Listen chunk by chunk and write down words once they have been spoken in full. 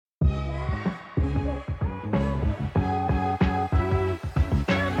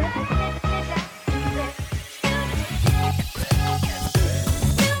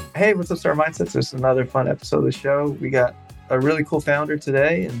Hey, what's up, Star Mindsets? This is another fun episode of the show. We got a really cool founder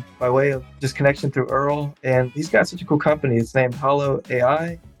today, and by way of just connection through Earl, and he's got such a cool company. It's named Hallo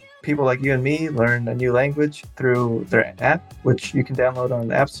AI. People like you and me learn a new language through their app, which you can download on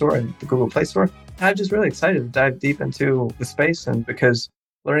the App Store and the Google Play Store. I'm just really excited to dive deep into the space, and because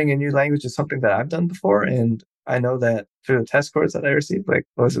learning a new language is something that I've done before, and I know that through the test scores that I received, like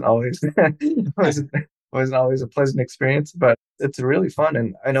wasn't always wasn't wasn't always a pleasant experience, but it's really fun.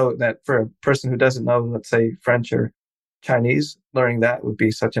 And I know that for a person who doesn't know, let's say French or Chinese, learning that would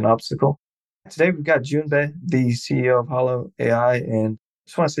be such an obstacle. Today we've got Joon, the CEO of Hallo AI, and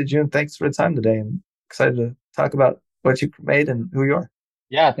just want to say, Joon, thanks for the time today. I'm excited to talk about what you made and who you are.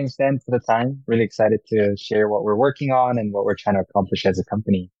 Yeah, thanks, Dan, for the time. Really excited to share what we're working on and what we're trying to accomplish as a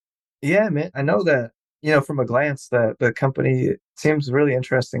company. Yeah, man. I know that, from a glance that the company seems really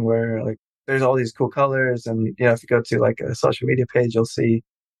interesting where like there's all these cool colors and if you go to like a social media page, you'll see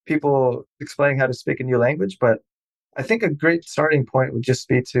people explaining how to speak a new language. But I think a great starting point would just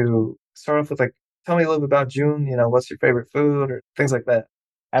be to start off with like, tell me a little bit about June, what's your favorite food or things like that.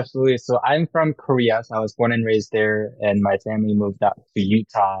 Absolutely. So I'm from Korea. So I was born and raised there, and my family moved out to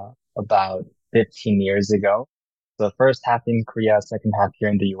Utah about 15 years ago. So the first half in Korea, second half here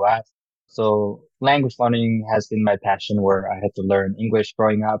in the US. So language learning has been my passion where I had to learn English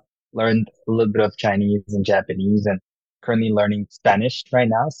growing up, learned a little bit of Chinese and Japanese, and currently learning Spanish right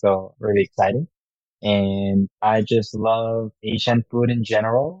now. So really exciting. And I just love Asian food in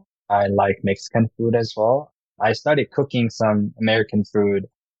general. I like Mexican food as well. I started cooking some American food,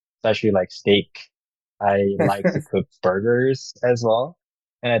 especially like steak. I like to cook burgers as well.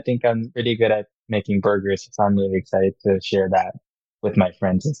 And I think I'm pretty good at making burgers. So I'm really excited to share that with my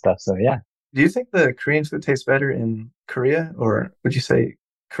friends and stuff. So yeah. Do you think the Korean food tastes better in Korea, or would you say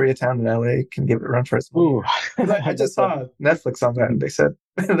Koreatown in LA can give it a run for its money? Ooh, Because I just that's a, saw Netflix on that, and they said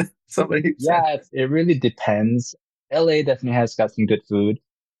somebody said, yeah, it really depends. LA definitely has got some good food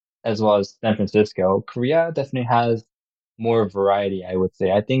as well as San Francisco. Korea definitely has more variety, I would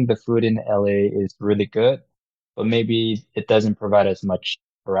say. I think the food in LA is really good, but maybe it doesn't provide as much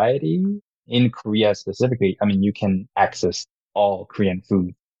variety in Korea specifically. I mean, you can access all Korean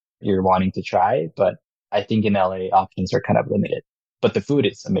food you're wanting to try, but I think in LA options are kind of limited, but the food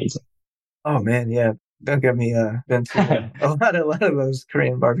is amazing. "Oh man, yeah, don't get me been to a lot of those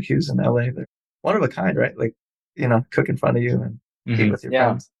Korean barbecues in LA. They're one of a kind, right? Like cook in front of you and eat with your Yeah.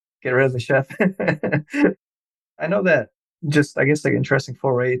 friends. Get rid of the chef." I know that. Just I guess like interesting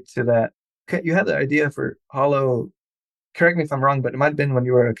foray to that. You had the idea for Hollow. Correct me if I'm wrong, but it might have been when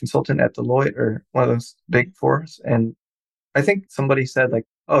you were a consultant at Deloitte or one of those big fours. And I think somebody said like,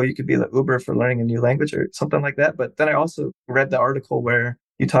 "Oh, you could be the Uber for learning a new language" or something like that. But then I also read the article where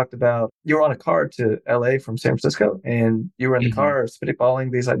you talked about you were on a car to LA from San Francisco, and you were in the hmm car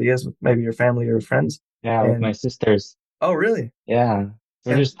spitballing these ideas with maybe your family or friends. Yeah, with my And sisters. oh, really? Yeah.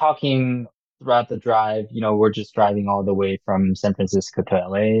 We're And just talking throughout the drive. We're just driving all the way from San Francisco to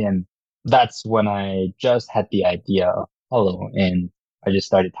LA. And that's when I just had the idea of Hello. And I just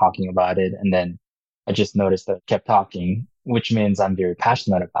started talking about it. And then I just noticed that I kept talking, which means I'm very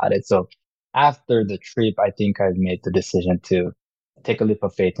passionate about it. So after the trip, I think I've made the decision to take a leap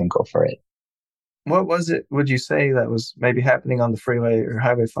of faith and go for it. what was it, would you say, that was maybe happening on the freeway or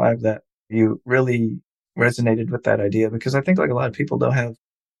Highway 5 that you really resonated with that idea? Because I think like a lot of people they'll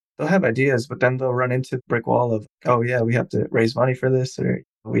have ideas, but then they'll run into the brick wall of, oh yeah, we have to raise money for this, or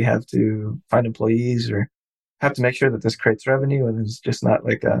we have to find employees, or have to make sure that this creates revenue, and it's just not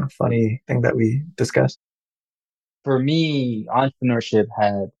like a funny thing that we discuss. For me, entrepreneurship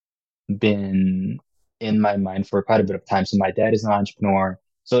had been in my mind for quite a bit of time. So my dad is an entrepreneur.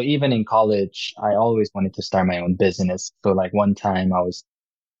 So even in college, I always wanted to start my own business. So like one time I was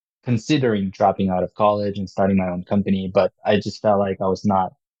considering dropping out of college and starting my own company, but I just felt like I was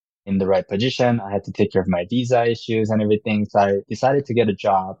not in the right position. I had to take care of my visa issues and everything. So I decided to get a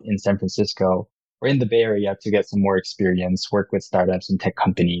job in San Francisco or in the Bay Area to get some more experience, work with startups and tech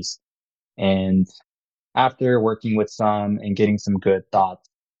companies. And after working with some and getting some good thoughts,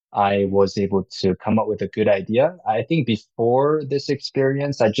 I was able to come up with a good idea. I think before this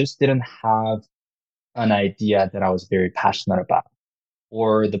experience, I just didn't have an idea that I was very passionate about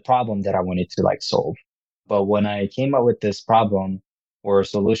or the problem that I wanted to like solve. But when I came up with this problem or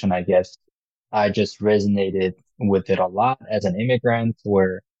solution, I guess, I just resonated with it a lot as an immigrant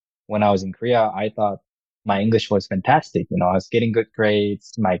where when I was in Korea, I thought my English was fantastic. I was getting good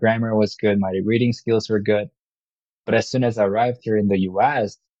grades. My grammar was good. My reading skills were good. But as soon as I arrived here in the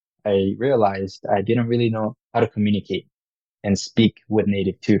US, I realized I didn't really know how to communicate and speak with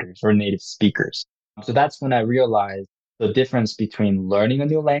native tutors or native speakers. So that's when I realized the difference between learning a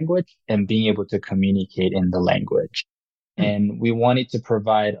new language and being able to communicate in the language. Hmm. And we wanted to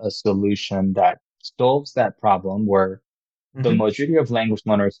provide a solution that solves that problem where the Hmm. majority of language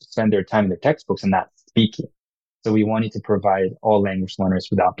learners spend their time in their textbooks and not speaking. So we wanted to provide all language learners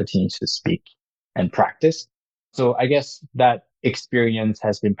with the opportunity to speak and practice. So I guess that experience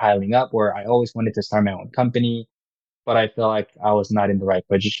has been piling up where I always wanted to start my own company, but I felt like I was not in the right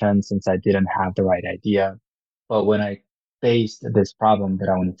position since I didn't have the right idea. But when I faced this problem that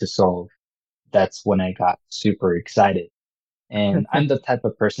I wanted to solve, that's when I got super excited. And I'm the type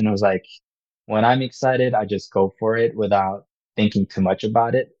of person who's like, when I'm excited, I just go for it without thinking too much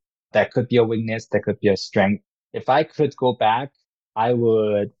about it. That could be a weakness, that could be a strength. If I could go back, I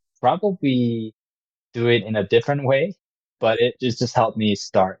would probably do it in a different way, but it just helped me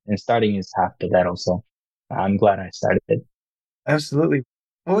start. And starting is half the battle. So I'm glad I started it. Absolutely.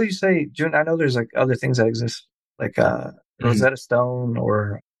 What would you say, June? I know there's like other things that exist, like Mhm. Rosetta Stone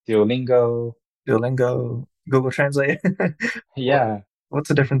or Duolingo. Duolingo, Google Translate. What, Yeah. what's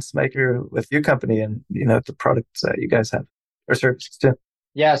the difference maker with your company and the products that you guys have or services too?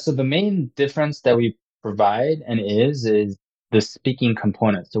 Yeah, so the main difference that we provide and is the speaking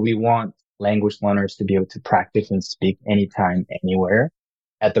component. So we want language learners to be able to practice and speak anytime, anywhere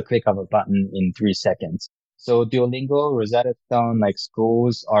at the click of a button in 3 seconds. So Duolingo, Rosetta Stone, like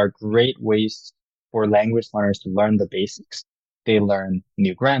schools are great ways for language learners to learn the basics. They learn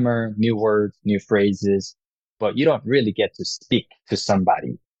new grammar, new words, new phrases, but you don't really get to speak to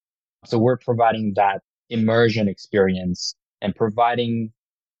somebody. So we're providing that immersion experience and providing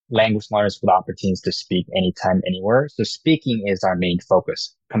language learners with opportunities to speak anytime, anywhere. So speaking is our main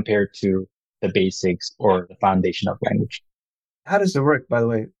focus compared to the basics or the foundation of language. How does it work, by the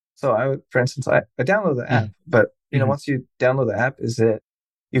way? So for instance, I download the app, Mhm. but Mhm. once you download the app, is it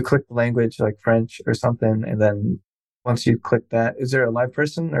you click the language like French or something, and then once you click that, is there a live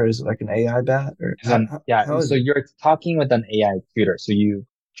person or is it like an AI bot or Yeah, how is so it? you're talking with an AI tutor. So you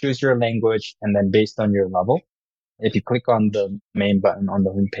choose your language and then based on your level, if you click on the main button on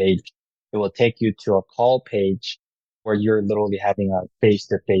the home page, it will take you to a call page where you're literally having a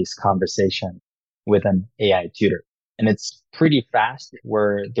face-to-face conversation with an AI tutor. And it's pretty fast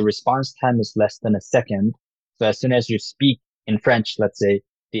where the response time is less than a second. So as soon as you speak in French, let's say,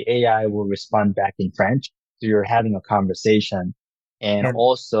 the AI will respond back in French. So you're having a conversation. And And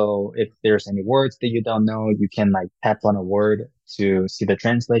also, if there's any words that you don't know, you can like tap on a word to see the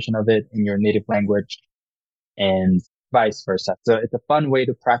translation of it in your native language and vice versa. So it's a fun way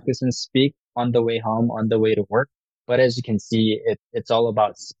to practice and speak on the way home, on the way to work. But as you can see, it's all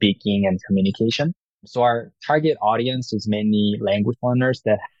about speaking and communication. So our target audience is mainly language learners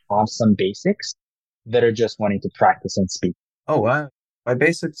that have some basics that are just wanting to practice and speak. oh wow, by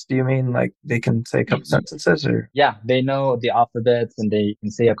basics, do you mean like they can say a couple sentences or? Yeah, they know the alphabets and they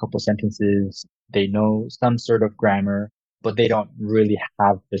can say a couple sentences. They know some sort of grammar, but they don't really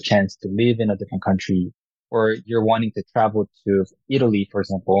have the chance to live in a different country. Or you're wanting to travel to Italy, for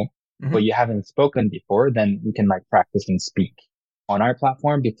example, Mhm. but you haven't spoken before, then you can like practice and speak on our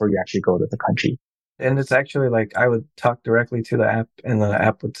platform before you actually go to the country. And it's actually like I would talk directly to the app, and the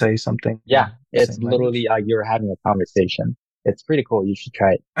app would say something Yeah, in the it's same language. literally you're having a conversation. It's pretty cool. You should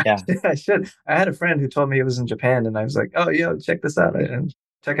try it. Yeah. I should. I had a friend who told me he was in Japan, and I was like, "Oh, yo, check this out and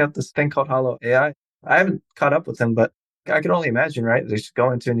check out this thing called Hollow AI." I haven't caught up with him, but I can only imagine, right? They just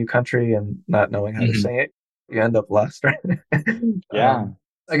go into a new country and not knowing how to Hmm. say it, you end up lost, right? Yeah.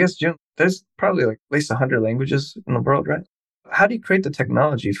 I guess June, there's probably like at least 100 languages in the world, right? How do you create the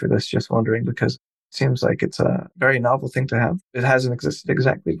technology for this? Just wondering because it seems like it's a very novel thing to have. It hasn't existed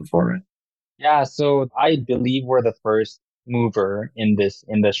exactly before, right? Yeah, so I believe we're the first mover in this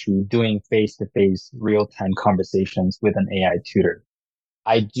industry doing face-to-face real-time conversations with an AI tutor.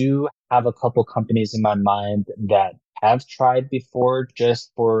 I do have a couple companies in my mind that have tried before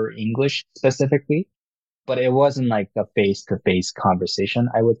just for English specifically, but it wasn't like a face-to-face conversation,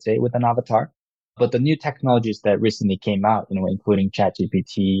 I would say, with an avatar. But the new technologies that recently came out, including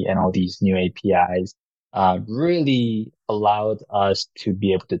ChatGPT and all these new APIs, really allowed us to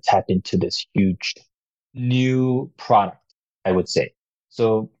be able to tap into this huge new product, I would say.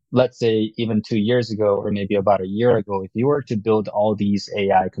 So let's say even 2 years ago, or maybe about a year ago, if you were to build all these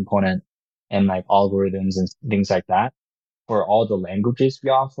AI component and like algorithms and things like that, for all the languages we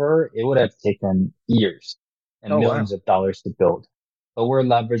offer, it would have taken years and Oh wow. millions of dollars to build. But we're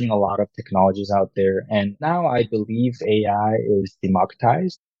leveraging a lot of technologies out there. And now I believe AI is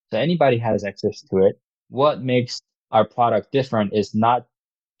democratized. So anybody has access to it. What makes our product different is not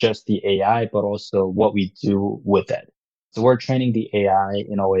just the AI, but also what we do with it. So we're training the AI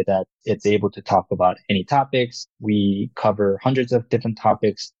in a way that it's able to talk about any topics. We cover hundreds of different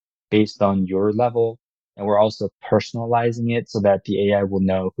topics based on your level. And we're also personalizing it so that the AI will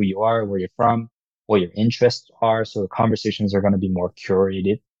know who you are, where you're from, what your interests are. So the conversations are going to be more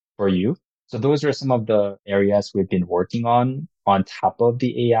curated for you. So those are some of the areas we've been working on top of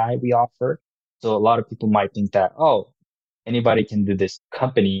the AI we offer. So a lot of people might think that, oh, anybody can do this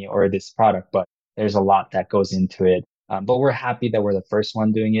company or this product, but there's a lot that goes into it. But we're happy that we're the first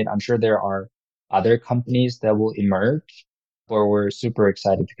one doing it. I'm sure there are other companies that will emerge, but we're super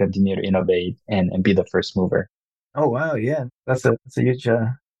excited to continue to innovate and be the first mover. Oh wow, yeah, that's a huge.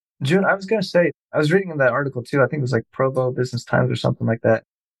 June, I was gonna say, I was reading in that article too. I think it was like Provo Business Times or something like that.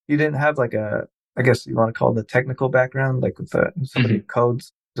 You didn't have like a, I guess you want to call it the technical background, like with somebody who Mhm.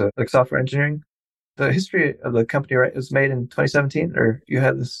 codes, like software engineering. The history of the company, right, was made in 2017, or you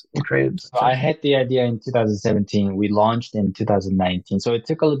had this created So I 17? had the idea in 2017. We launched in 2019. So it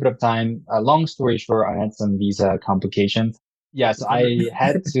took a little bit of time. Long story short, I had some visa complications. Yes, I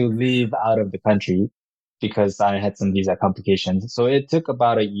had to leave out of the country because I had some visa complications. So it took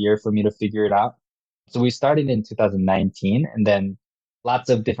about a year for me to figure it out. So we started in 2019 and then lots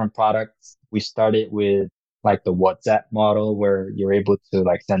of different products. We started with like the WhatsApp model where you're able to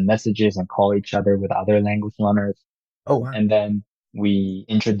like send messages and call each other with other language learners. Oh wow. And then we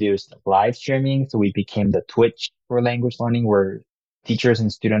introduced live streaming. So we became the Twitch for language learning where teachers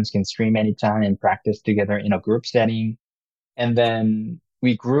and students can stream anytime and practice together in a group setting. And then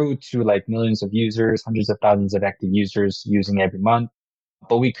we grew to like millions of users, hundreds of thousands of active users using every month,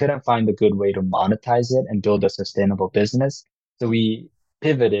 but we couldn't find a good way to monetize it and build a sustainable business. So we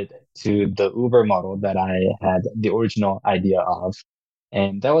pivoted to the Uber model that I had the original idea of.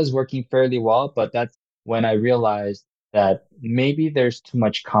 And that was working fairly well, but that's when I realized that maybe there's too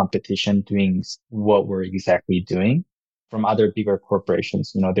much competition doing what we're exactly doing from other bigger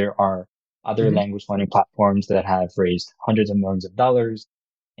corporations. You know, there are other Hmm. language learning platforms that have raised hundreds of millions of dollars.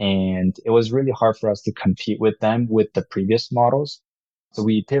 And it was really hard for us to compete with them with the previous models. So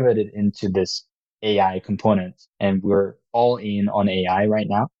we pivoted into this AI component and we're all in on AI right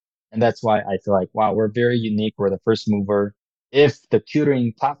now. And that's why I feel like, wow, we're very unique. We're the first mover. If the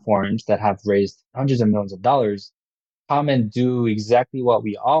tutoring platforms that have raised hundreds of millions of dollars come and do exactly what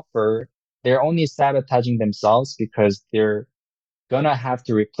we offer, they're only sabotaging themselves because they're gonna have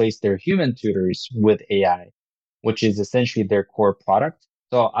to replace their human tutors with AI, which is essentially their core product.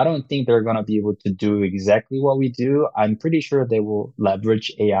 So I don't think they're gonna be able to do exactly what we do. I'm pretty sure they will leverage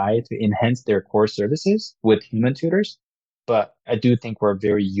AI to enhance their core services with human tutors. But I do think we're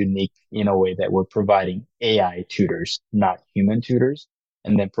very unique in a way that we're providing AI tutors, not human tutors,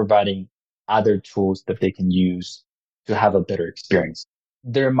 and then providing other tools that they can use to have a better experience.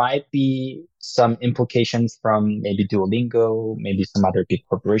 There might be some implications from maybe Duolingo, maybe some other big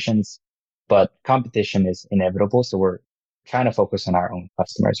corporations, but competition is inevitable. So we're trying to focus on our own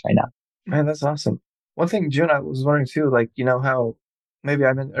customers right now. Man, that's awesome. One thing, June, I was wondering too, like, you know how maybe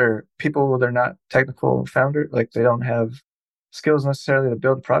I'm in, or people, they're not technical founder, like they don't have skills necessarily to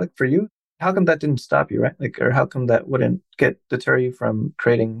build a product for you. How come that didn't stop you, right? Like, or how come that wouldn't deter you from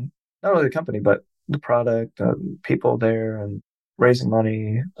creating not only the company, but the product, people there, and raising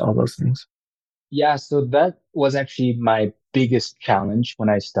money, all those things? Yeah, so that was actually my biggest challenge when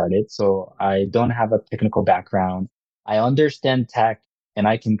I started. So I don't have a technical background. I understand tech and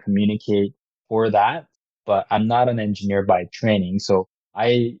I can communicate for that, but I'm not an engineer by training. So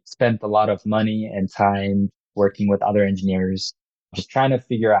I spent a lot of money and time working with other engineers, just trying to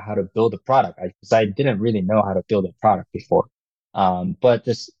figure out how to build a product because I didn't really know how to build a product before. But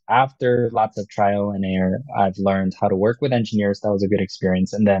just after lots of trial and error, I've learned how to work with engineers. That was a good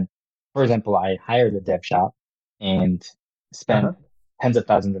experience. And then for example, I hired a dev shop and Uh-huh. spent tens of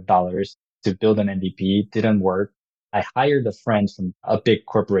thousands of dollars to build an MVP. Didn't work. I hired a friend from a big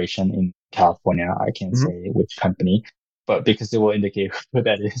corporation in California. I can't Hmm. say which company, but because it will indicate who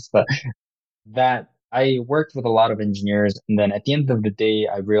that is. But that I worked with a lot of engineers. And then at the end of the day,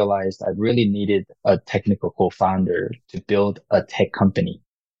 I realized I really needed a technical co-founder to build a tech company,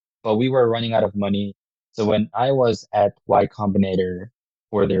 but we were running out of money. So when I was at Y Combinator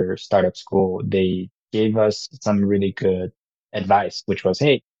for their startup school, they gave us some really good advice, which was,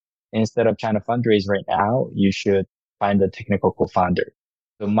 hey, instead of trying to fundraise right now, you should find a technical co-founder.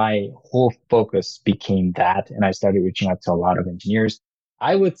 So my whole focus became that, and I started reaching out to a lot of engineers.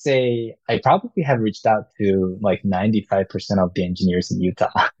 I would say I probably have reached out to like 95% of the engineers in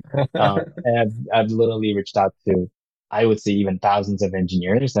Utah. And I've literally reached out to, I would say even thousands of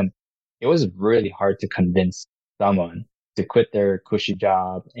engineers. And it was really hard to convince someone to quit their cushy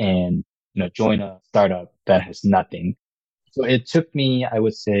job and, you know, join a startup that has nothing. So it took me, I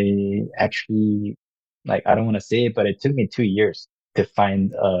would say, actually, like, I don't want to say it, but it took me 2 years to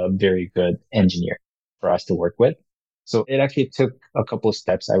find a very good engineer for us to work with. So it actually took a couple of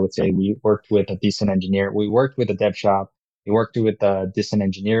steps. I would say we worked with a decent engineer. We worked with a dev shop. We worked with a decent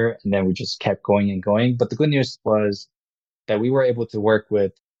engineer, and then we just kept going and going. But the good news was that we were able to work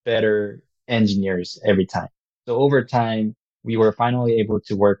with better engineers every time. So over time, we were finally able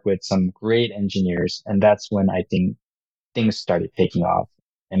to work with some great engineers. And that's when I think things started taking off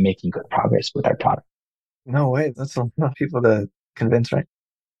and making good progress with our product. No way. That's a lot of people to convince, right?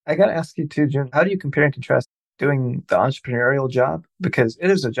 I got to ask you too, June, how do you compare and contrast doing the entrepreneurial job? Because it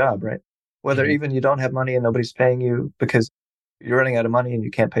is a job, right? Whether Hmm. even you don't have money and nobody's paying you because you're running out of money and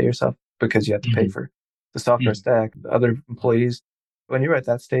you can't pay yourself because you have to pay Hmm. for the software Hmm. stack, the other employees. When you're at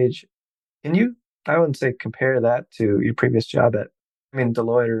that stage, can you, I wouldn't say compare that to your previous job at, I mean,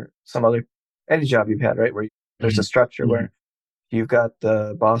 Deloitte or some other, any job you've had, right? Where there's a Hmm. structure Hmm. where you've got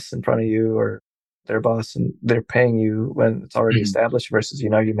the boss in front of you or their boss and they're paying you when it's already Hmm. established versus, you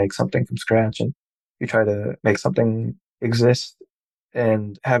make something from scratch and you try to make something exist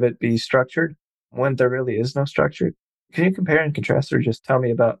and have it be structured when there really is no structure. Can you compare and contrast or just tell me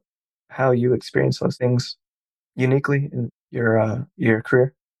about how you experience those things uniquely in your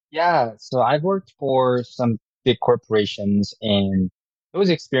career? Yeah. So I've worked for some big corporations and those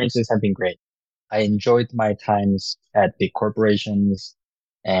experiences have been great. I enjoyed my times at big corporations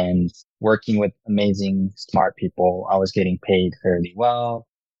and working with amazing, smart people. I was getting paid fairly well,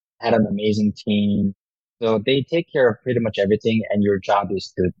 had an amazing team. So they take care of pretty much everything, and your job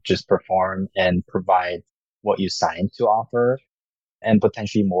is to just perform and provide what you signed to offer and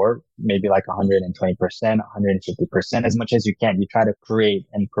potentially more, maybe like 120%, 150%, as much as you can. You try to create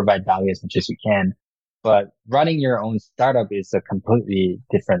and provide value as much as you can. But running your own startup is a completely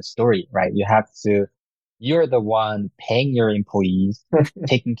different story, right? You're the one paying your employees,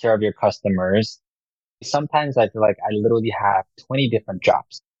 taking care of your customers. Sometimes I feel like I literally have 20 different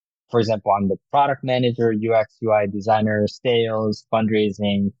jobs. For example, I'm the product manager, UX, UI designer, sales,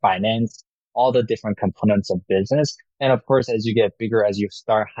 fundraising, finance, all the different components of business. And of course, as you get bigger, as you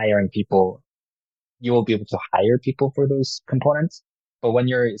start hiring people, you will be able to hire people for those components. But when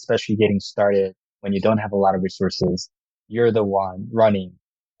you're especially getting started, when you don't have a lot of resources, you're the one running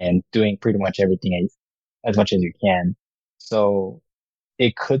and doing pretty much everything as much as you can. So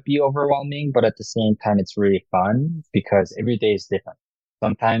it could be overwhelming, but at the same time, it's really fun because every day is different.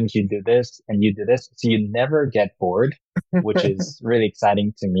 Sometimes you do this and you do this. So you never get bored, which is really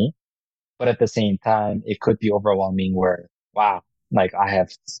exciting to me. But at the same time, it could be overwhelming where, wow, like I have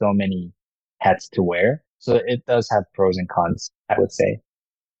so many hats to wear. So it does have pros and cons, I would say.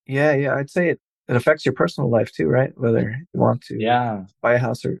 Yeah, yeah, I'd say it affects your personal life too, right? Whether you want to Yeah. buy a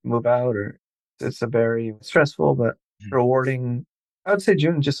house or move out, or it's a very stressful but rewarding. I would say,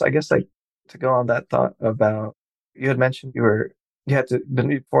 June, just I guess like to go on that thought about you had mentioned you had to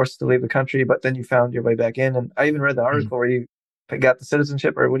been forced to leave the country, but then you found your way back in, and I even read the Mhm. article where you got the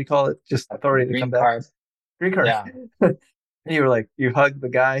citizenship or what do you call it, just authority to come Green back, card. green card. Yeah. And you were like you hugged the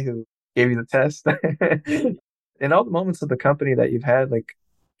guy who gave you the test. In all the moments of the company that you've had, like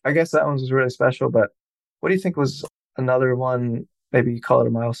I guess that one was really special, but what do you think was another one, maybe you call it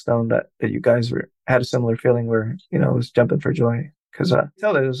a milestone that you guys had a similar feeling where, it was jumping for joy? Because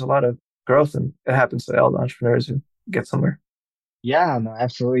tell that there's a lot of growth and it happens to all the entrepreneurs who get somewhere. Yeah, no,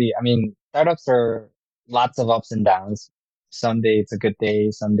 absolutely. I mean, startups are lots of ups and downs. Some day it's a good day,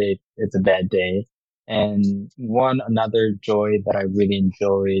 some day it's a bad day. And one another joy that I really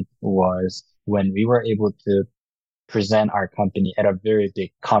enjoyed was when we were able to present our company at a very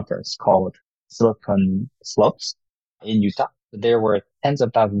big conference called Silicon Slopes in Utah. There were tens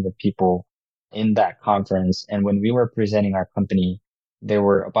of thousands of people in that conference. And when we were presenting our company, there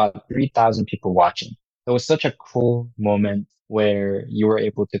were about 3,000 people watching. It was such a cool moment where you were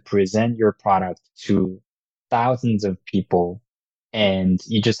able to present your product to thousands of people and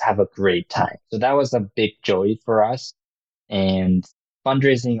you just have a great time. So that was a big joy for us. And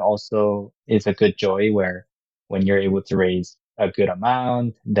fundraising also is a good joy where when you're able to raise a good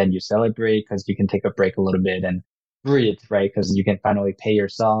amount, then you celebrate because you can take a break a little bit and breathe, right? Because you can finally pay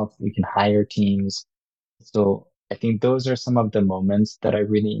yourself, you can hire teams. So I think those are some of the moments that I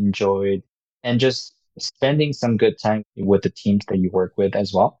really enjoyed and just spending some good time with the teams that you work with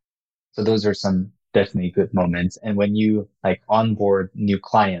as well. So those are some definitely good moments. And when you like onboard new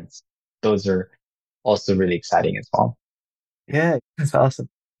clients, those are also really exciting as well. Yeah, that's awesome.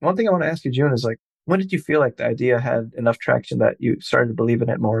 One thing I want to ask you, June, is like, when did you feel like the idea had enough traction that you started to believe in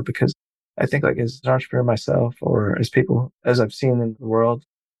it more? Because I think like as an entrepreneur myself or as people, as I've seen in the world,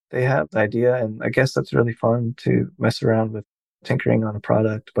 they have the idea, and I guess that's really fun to mess around with tinkering on a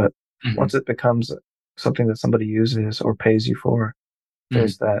product. But Hmm. once it becomes something that somebody uses or pays you for, Hmm.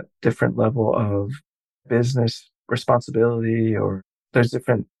 there's that different level of business responsibility, or there's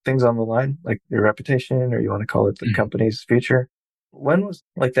different things on the line, like your reputation, or you want to call it the Hmm. company's future. When was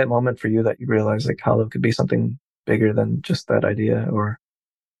like that moment for you that you realized like Hollow could be something bigger than just that idea or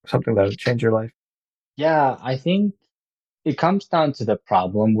something that would change your life? Yeah, I think it comes down to the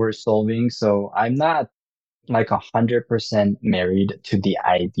problem we're solving. So I'm not like 100% married to the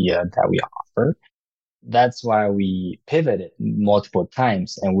idea that we offer. That's why we pivoted multiple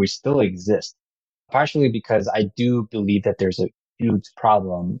times and we still exist. Partially because I do believe that there's a huge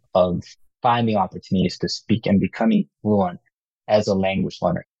problem of finding opportunities to speak and becoming fluent as a language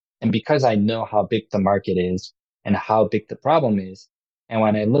learner. And because I know how big the market is and how big the problem is, and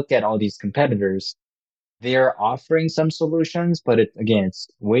when I look at all these competitors, they're offering some solutions, but again, it's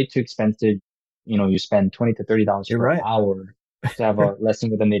way too expensive. You spend $20 to $30 You're per right. hour to have a lesson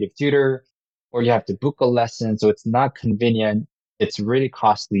with a native tutor, or you have to book a lesson. So it's not convenient. It's really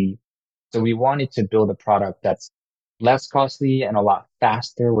costly. So we wanted to build a product that's less costly and a lot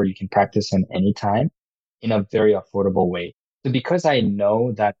faster where you can practice in any time in a very affordable way. So because I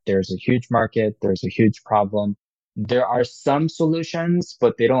know that there's a huge market, there's a huge problem, there are some solutions,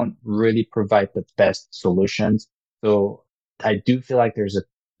 but they don't really provide the best solutions. So I do feel like there's a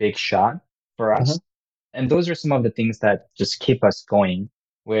big shot for Hmm. us. And those are some of the things that just keep us going.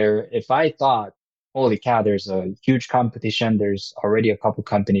 Where if I thought, holy cow, there's a huge competition, there's already a couple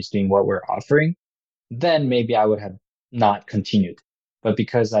companies doing what we're offering, then maybe I would have not continued. But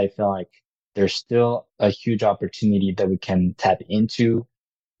because I feel like there's still a huge opportunity that we can tap into,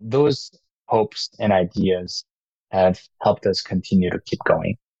 those hopes and ideas have helped us continue to keep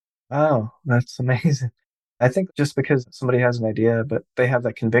going. Wow, that's amazing. I think just because somebody has an idea, but they have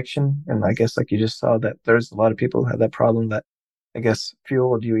that conviction, and I guess like you just saw that there's a lot of people who have that problem that I guess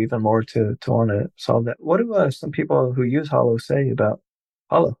fueled you even more to want to solve that. What do some people who use Hollow say about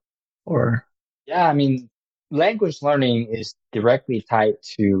Hollow? Or Yeah, I mean, language learning is directly tied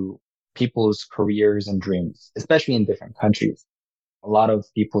to people's careers and dreams, especially in different countries. A lot of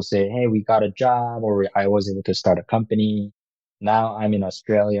people say, hey, we got a job or I was able to start a company. Now I'm in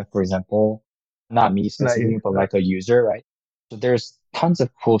Australia, for example, not me not specifically, you, but but like a user, right? So there's tons of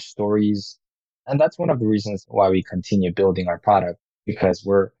cool stories. And that's one of the reasons why we continue building our product because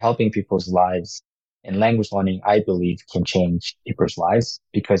we're helping people's lives. And language learning, I believe, can change people's lives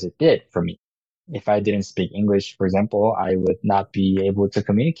because it did for me. If I didn't speak English, for example, I would not be able to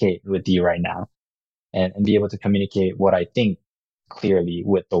communicate with you right now and be able to communicate what I think clearly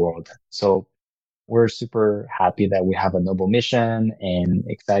with the world. So we're super happy that we have a noble mission and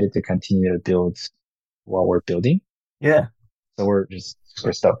excited to continue to build what we're building. yeah, So we're just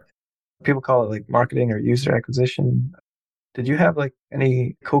super stoked. people call it like marketing or user acquisition. Did you have like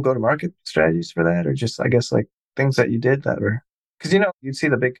any cool go-to-market strategies for that, or just I guess like things that you did that were because you'd see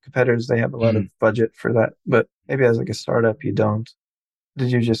the big competitors, they have a lot of Mm. budget for that, but maybe as like a startup you don't.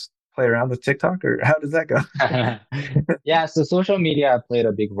 Did you just play around with TikTok, or how does that go? Yeah, so social media played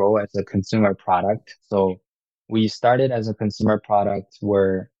a big role as a consumer product. So we started as a consumer product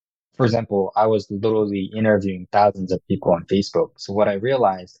where, for example, I was literally interviewing thousands of people on Facebook. So what I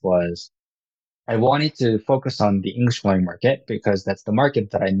realized was I wanted to focus on the English learning market because that's the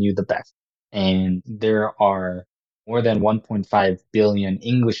market that I knew the best. And there are more than 1.5 billion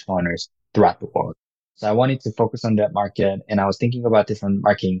English learners throughout the world. So I wanted to focus on that market and I was thinking about different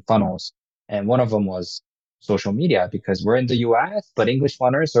marketing funnels. And one of them was social media because we're in the US, but English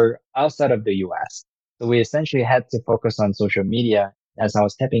learners are outside of the US. So we essentially had to focus on social media as I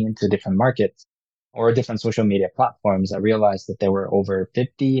was tapping into different markets or different social media platforms. I realized that there were over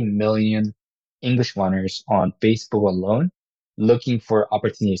 50 million English learners on Facebook alone looking for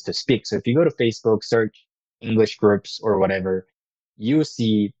opportunities to speak. So if you go to Facebook, search English groups or whatever, you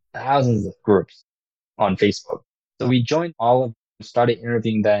see thousands of groups on Facebook. So we joined all of them, started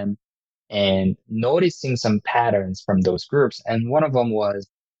interviewing them and noticing some patterns from those groups. And one of them was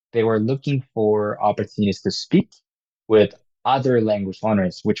they were looking for opportunities to speak with other language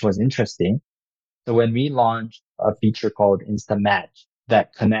learners, which was interesting. So when we launched a feature called Insta Match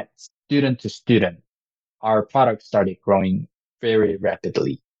that connects student to student, our product started growing very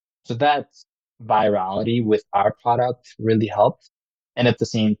rapidly. So that virality with our product really helped. And at the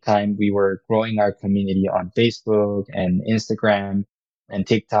same time, we were growing our community on Facebook and Instagram and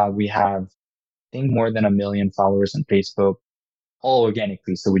TikTok. We have, I think, more than 1 million followers on Facebook all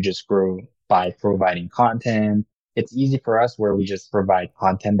organically. So we just grew by providing content. It's easy for us where we just provide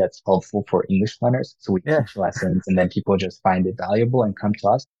content that's helpful for English learners. So we Yeah, teach lessons and then people just find it valuable and come to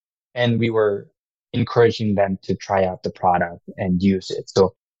us. and we were encouraging them to try out the product and use it.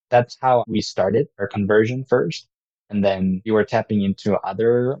 So that's how we started our conversion first. And then we were tapping into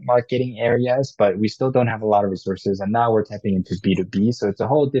other marketing areas, but we still don't have a lot of resources. And now we're tapping into B2B. So it's a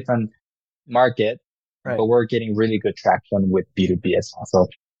whole different market, Right. but we're getting really good traction with B2B as well. So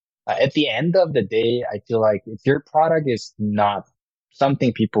at the end of the day, I feel like if your product is not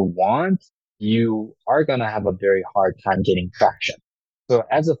something people want, you are going to have a very hard time getting traction. So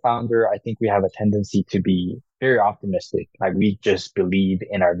as a founder, I think we have a tendency to be very optimistic. Like we just believe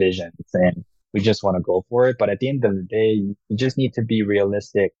in our visions and we just want to go for it. But at the end of the day, you just need to be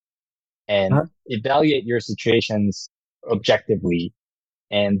realistic and Uh-huh. evaluate your situations objectively.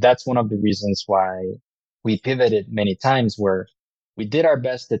 And that's one of the reasons why we pivoted many times where we did our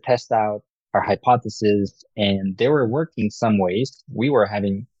best to test out our hypotheses and they were working some ways. We were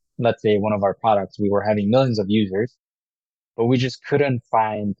having, let's say one of our products, we were having millions of users, but we just couldn't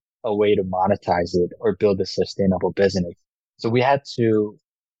find a way to monetize it or build a sustainable business. So we had to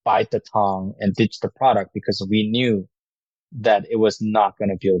bite the tongue and ditch the product because we knew that it was not going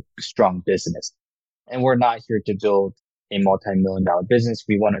to be a strong business. And we're not here to build a multi-million dollar business.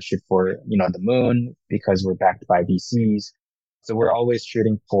 We want to shoot for, the moon because we're backed by VCs. So we're always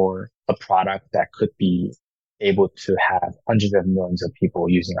shooting for a product that could be able to have hundreds of millions of people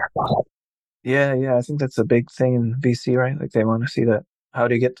using our product. Yeah, yeah. I think that's a big thing in VC, right? Like they want to see that how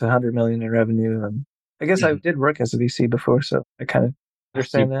do you get to 100 million in revenue? And I guess I Mhm. did work as a VC before, so I kind of You,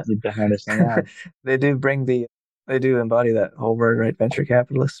 understand that. you definitely understand. Yeah. They do they do embody that whole word, right? Venture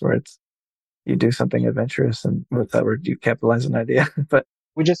capitalist, where it's you do something adventurous, and with that word, you capitalize an idea. But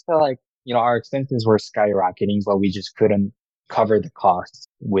We just felt like, our expenses were skyrocketing, but we just couldn't cover the costs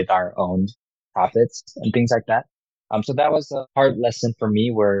with our own profits and things like that. So that was a hard lesson for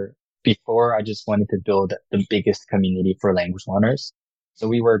me where before I just wanted to build the biggest community for language learners. So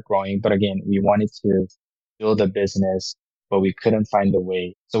we were growing, but again, we wanted to build a business, but we couldn't find a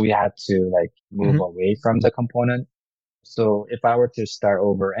way. So we had to like move mhm, away from the component. So if I were to start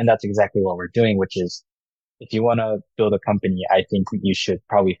over, and that's exactly what we're doing, which is if you want to build a company, I think you should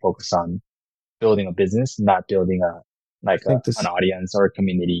probably focus on building a business, not building I think an this. audience or a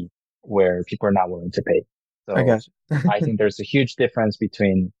community where people are not willing to pay. I So got you. I think there's a huge difference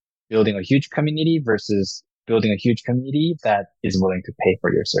between building a huge community versus building a huge community that is willing to pay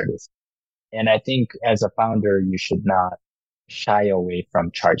for your service. And I think as a founder, you should not shy away from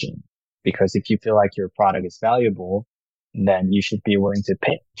charging because if you feel like your product is valuable, then you should be willing to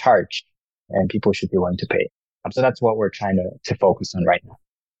charge and people should be willing to pay. So that's what we're trying to focus on right now.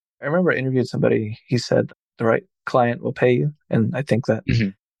 I remember I interviewed somebody. He said the right client will pay you, and I think that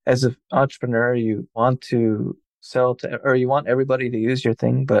Mhm. as an entrepreneur, you want to sell to, or you want everybody to use your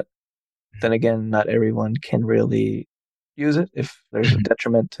thing, but then again, not everyone can really use it if there's a Mhm.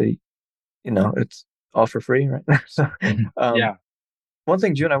 detriment to, it's all for free, right? So, Mhm. um, Yeah. one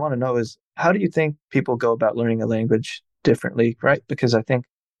thing, June, I want to know is how do you think people go about learning a language differently, right? Because I think,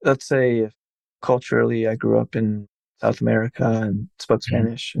 let's say, if culturally I grew up in South America and spoke Mhm.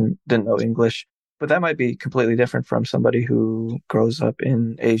 Spanish and didn't know English, but that might be completely different from somebody who grows up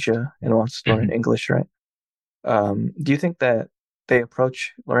in Asia and wants to learn Mhm. English, right? Do you think that they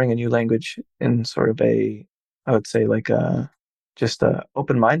approach learning a new language in sort of I would say like just a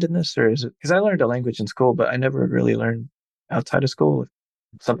open mindedness, or is it? Because I learned a language in school, but I never really learned outside of school.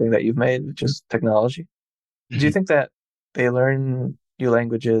 Something that you've made, which is technology. Do you Mhm. think that they learn new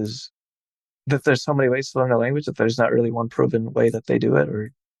languages? That there's so many ways to learn a language that there's not really one proven way that they do it,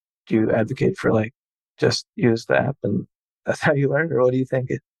 or do you advocate for like just use the app and that's how you learn, or what do you think?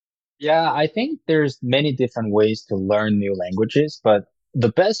 Yeah, I think there's many different ways to learn new languages, but the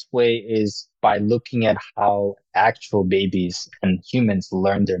best way is by looking at how actual babies and humans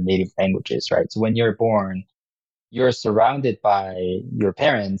learn their native languages, right? So when you're born, you're surrounded by your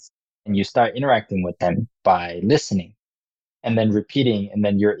parents and you start interacting with them by listening and then repeating, and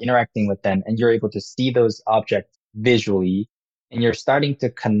then you're interacting with them and you're able to see those objects visually and you're starting to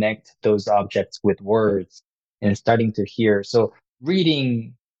connect those objects with words and starting to hear. So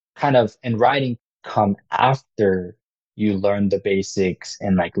reading kind of and writing come after you learn the basics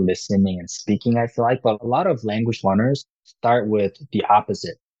and like listening and speaking, I feel like. But a lot of language learners start with the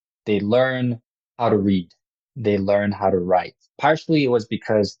opposite. They learn how to read. They learn how to write. Partially it was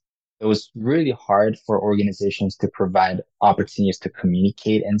because it was really hard for organizations to provide opportunities to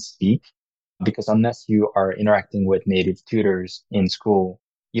communicate and speak because unless you are interacting with native tutors in school,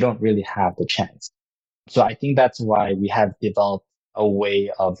 you don't really have the chance. So I think that's why we have developed a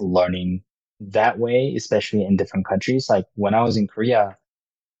way of learning that way, especially in different countries. Like when I was in Korea,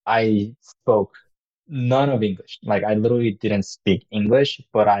 I spoke None of English. Like I literally didn't speak English,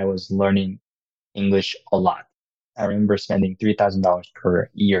 but I was learning English a lot. I remember spending $3,000 per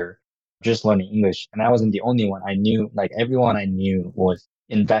year just learning English. And I wasn't the only one. I knew like everyone I knew was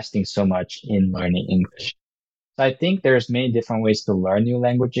investing so much in learning English. So I think there's many different ways to learn new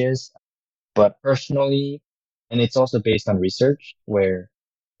languages. But personally, and it's also based on research, where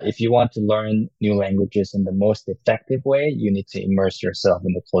if you want to learn new languages in the most effective way, you need to immerse yourself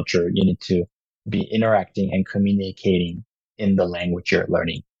in the culture. You need to be interacting and communicating in the language you're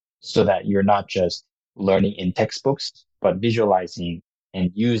learning so that you're not just learning in textbooks, but visualizing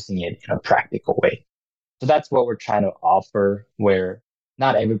and using it in a practical way. So that's what we're trying to offer, where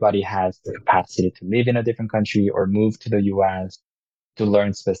not everybody has the capacity to live in a different country or move to the US to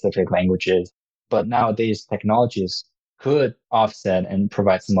learn specific languages. But nowadays, technologies could offset and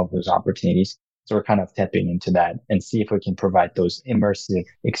provide some of those opportunities. So we're kind of tapping into that and see if we can provide those immersive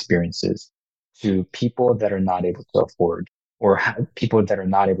experiences to people that are not able to afford or people that are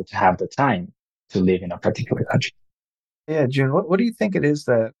not able to have the time to live in a particular country. Yeah, June, what do you think it is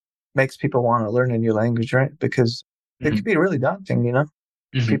that makes people want to learn a new language, right? Because it could Hmm. be really daunting, you know?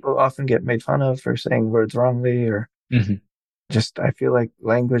 Hmm. People often get made fun of for saying words wrongly, or Hmm. just, I feel like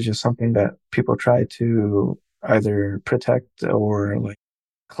language is something that people try to either protect or like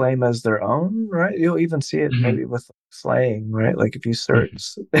claim as their own, right? You'll even see it Hmm. maybe with slang, right? Like if you Hmm.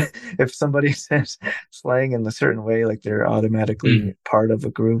 search, if somebody says slang in a certain way, like they're automatically Hmm. part of a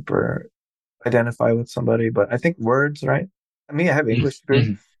group or identify with somebody. But I think words, right? I mean, I have an English degree.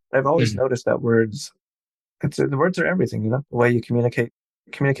 Hmm. I've always Hmm. noticed that the words are everything, you know, the way you communicate,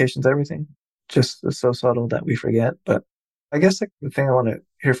 communication's everything. Just it's so subtle that we forget. But I guess like the thing I want to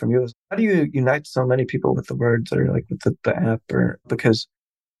hear from you is how do you unite so many people with the words or like with the app, or because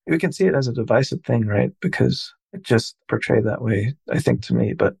we can see it as a divisive thing, right? Because it just portrayed that way, I think, to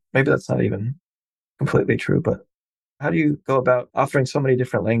me. But maybe that's not even completely true. But how do you go about offering so many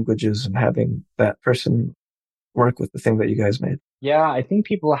different languages and having that person work with the thing that you guys made? Yeah, I think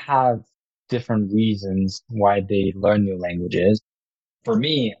people have different reasons why they learn new languages. For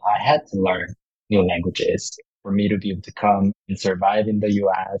me, I had to learn new languages for me to be able to come and survive in the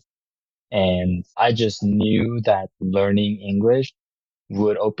US. And I just knew that learning English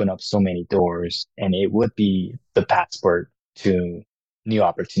would open up so many doors and it would be the passport to new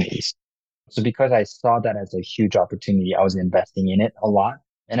opportunities. So because I saw that as a huge opportunity, I was investing in it a lot.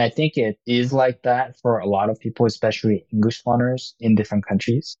 And I think it is like that for a lot of people, especially English learners in different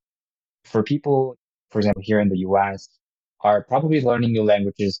countries. For people, for example, here in the US, are probably learning new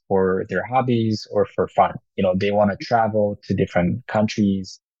languages for their hobbies or for fun. You know, they want to travel to different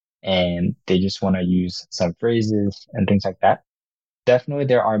countries and they just want to use some phrases and things like that. Definitely,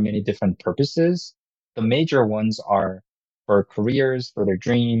 there are many different purposes. The major ones are for careers, for their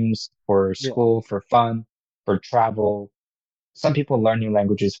dreams, for Yeah. school, for fun, for travel. Some people learn new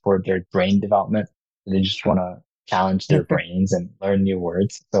languages for their brain development. They just want to challenge their brains and learn new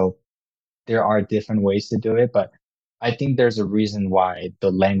words. So there are different ways to do it, but I think there's a reason why the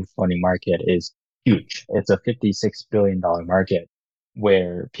language learning market is huge. It's a $56 billion market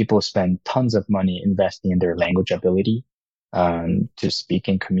where people spend tons of money investing in their language ability, to speak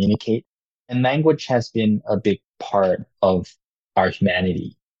and communicate. And language has been a big part of our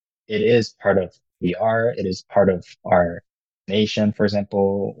humanity. It is part of who we are. It is part of our nation, for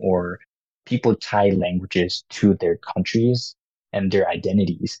example, or people tie languages to their countries and their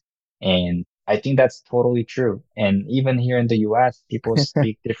identities. And I think that's totally true. And even here in the US, people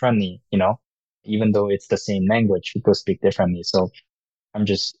speak differently, you know, even though it's the same language, people speak differently. So I'm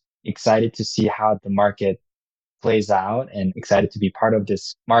just excited to see how the market plays out and excited to be part of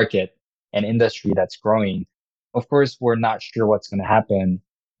this market and industry that's growing. Of course, we're not sure what's going to happen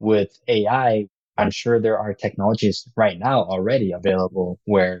with AI. I'm sure there are technologies right now already available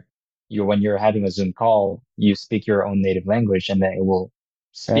where when you're having a Zoom call, you speak your own native language and then it will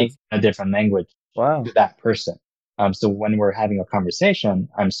speak That's a different language to wow. that person. So when we're having a conversation,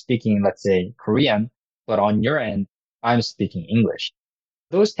 I'm speaking, let's say Korean, but on your end, I'm speaking English.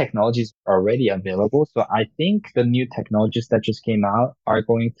 Those technologies are already available. So I think the new technologies that just came out are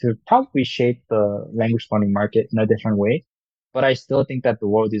going to probably shape the language learning market in a different way. But I still think that the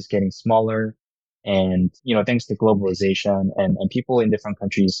world is getting smaller. And, you know, thanks to globalization and people in different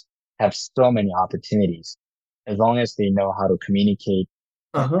countries have so many opportunities. As long as they know how to communicate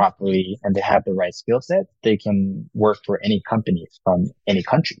Uh-huh. properly and they have the right skill set, they can work for any company from any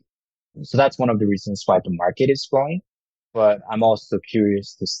country. So that's one of the reasons why the market is growing. But I'm also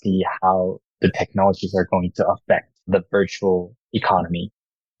curious to see how the technologies are going to affect the virtual economy.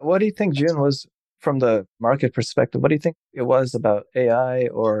 What do you think, June, was from the market perspective, what do you think it was about AI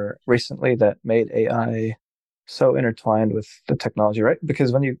or recently that made AI so intertwined with the technology, right?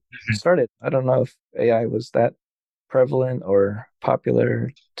 Because when you started, I don't know if AI was that prevalent or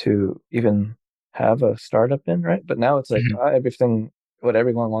popular to even have a startup in, right? But now it's like Mhm, everything, what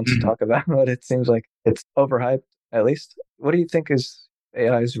everyone wants to mhm. talk about, but it seems like it's overhyped at least. What do you think is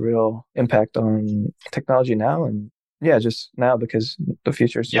AI's real impact on technology now? And yeah, just now because the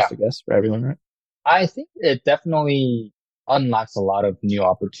future is Yeah. just a guess for everyone, right? I think it definitely unlocks a lot of new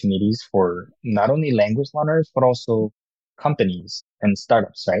opportunities for not only language learners, but also companies and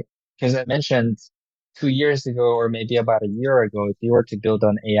startups, right? Because I mentioned 2 years ago, or maybe about a year ago, if you were to build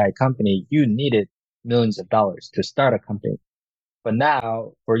an AI company, you needed millions of dollars to start a company. But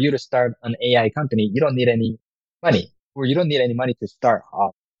now, for you to start an AI company, you don't need any money, or you don't need any money to start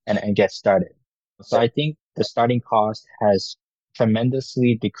off and get started. So I think the starting cost has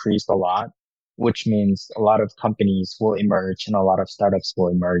tremendously decreased a lot, which means a lot of companies will emerge and a lot of startups will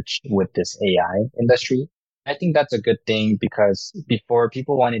emerge with this AI industry. I think that's a good thing because before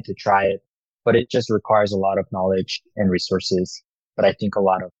people wanted to try it, but it just requires a lot of knowledge and resources. But I think a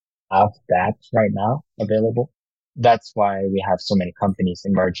lot of that right now available. That's why we have so many companies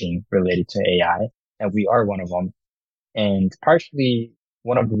emerging related to AI, and we are one of them. And partially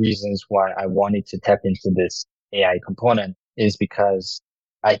one of the reasons why I wanted to tap into this AI component is because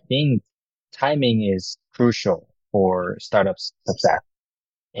I think timing is crucial for startups success.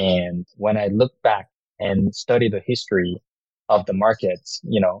 And when I look back and study the history of the markets,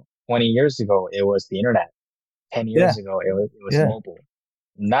 20 years ago, it was the internet. 10 Yeah, years ago, it was yeah, mobile.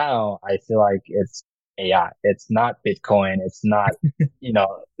 Now I feel like it's AI. It's not Bitcoin. It's not,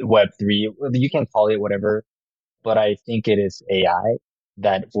 Web3. You can call it whatever, but I think it is AI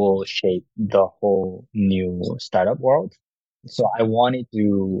that will shape the whole new startup world. So I wanted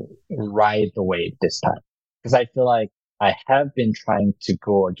to ride the wave this time because I feel like I have been trying to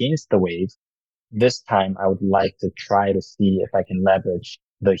go against the wave. This time I would like to try to see if I can leverage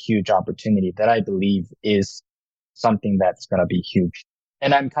the huge opportunity that I believe is something that's going to be huge.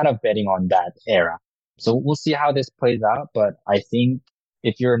 And I'm kind of betting on that era. So we'll see how this plays out. But I think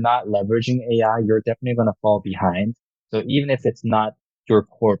if you're not leveraging AI, you're definitely going to fall behind. So even if it's not your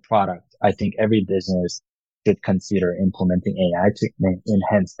core product, I think every business should consider implementing AI to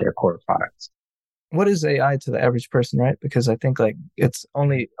enhance their core products. what is AI to the average person, right? Because I think like it's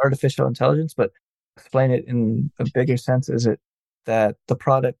only artificial intelligence, but explain it in a bigger sense. Is it that the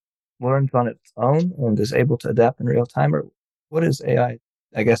product learns on its own and is able to adapt in real time, or what is AI?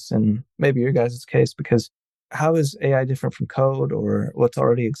 I guess in maybe your guys' case, because how is AI different from code or what's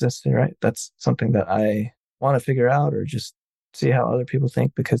already existing, right? That's something that I want to figure out or just see how other people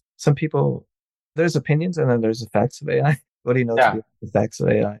think because some people there's opinions and then there's the facts of AI. What do you know to Yeah. be the facts of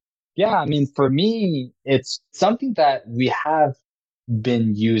AI? Yeah. I mean, for me, it's something that we have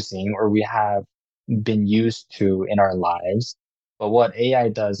been using or we have been used to in our lives. But what AI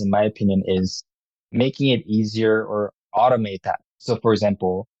does, in my opinion, is making it easier or automate that. So, for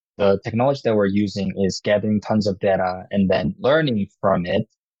example, the technology that we're using is gathering tons of data and then learning from it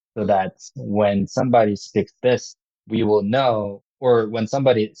so that when somebody speaks this, we will know, or when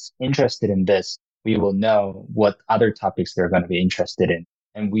somebody is interested in this, we will know what other topics they're going to be interested in.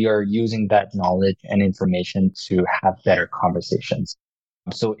 And we are using that knowledge and information to have better conversations.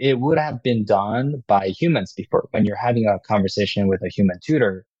 So it would have been done by humans before. When you're having a conversation with a human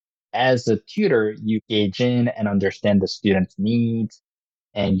tutor, as a tutor, you gauge in and understand the student's needs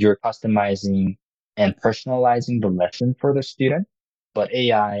and you're customizing and personalizing the lesson for the student. But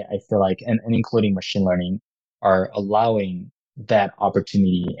I feel like, and including machine learning, are allowing that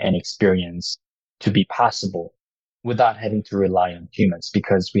opportunity and experience to be possible without having to rely on humans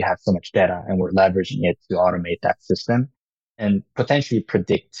because we have so much data and we're leveraging it to automate that system and potentially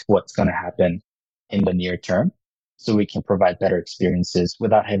predict what's going to happen in the near term so we can provide better experiences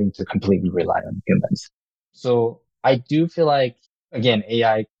without having to completely rely on humans. So I do feel like, again,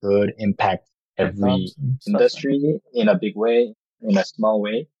 AI could impact every Jobs and stuff, right? industry in a big way, in a small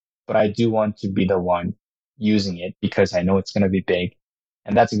way, but I do want to be the one using it because I know it's going to be big.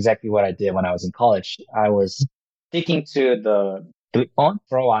 And that's exactly what I did when I was in college. I was sticking to the flip phone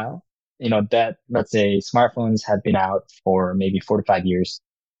for a while. That, let's say, smartphones had been out for maybe 4 to 5 years,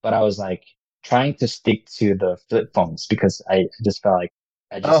 but I was like trying to stick to the flip phones because I just felt like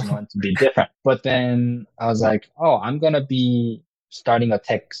I just Oh, want to be different. But then I was like, oh, I'm going to be starting a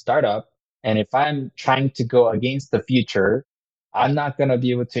tech startup. And if I'm trying to go against the future, I'm not going to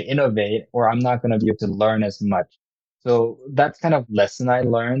be able to innovate or I'm not going to be able to learn as much. So that's kind of lesson I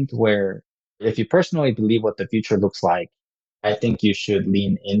learned where if you personally believe what the future looks like, I think you should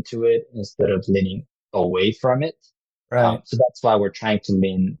lean into it instead of leaning away from it. Right. So that's why we're trying to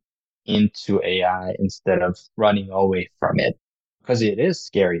lean into AI instead of running away from it because it is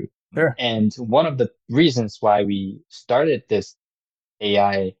scary. Sure. And one of the reasons why we started this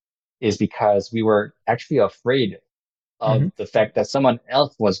AI is because we were actually afraid Hmm. of the fact that someone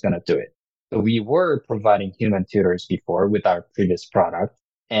else was going to do it. So we were providing human tutors before with our previous product.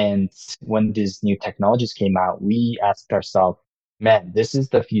 And when these new technologies came out, we asked ourselves, man, this is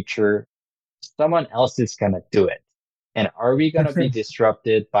the future. Someone else is going to do it. And are we going to be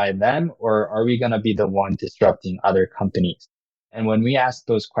disrupted by them or are we going to be the one disrupting other companies? And when we asked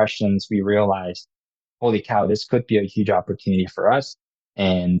those questions, we realized, holy cow, this could be a huge opportunity for us.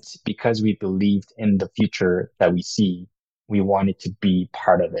 And because we believed in the future that we see, we wanted to be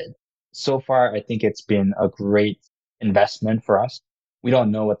part of it. So far, I think it's been a great investment for us. We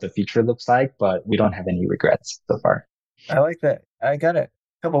don't know what the future looks like, but we don't have any regrets so far. I like that. I got a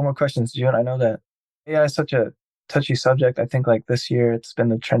couple more questions, June. I know that AI is such a touchy subject. I think like this year it's been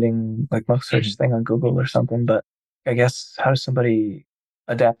the trending like most searched Mhm. thing on Google or something. But I guess how does somebody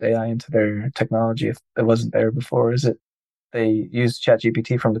adapt AI into their technology if it wasn't there before? Is it they use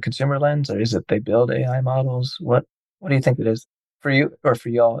ChatGPT from the consumer lens, or is it they build AI models? What do you think it is for you or for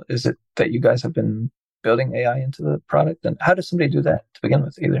y'all? Is it that you guys have been building AI into the product, and how does somebody do that to begin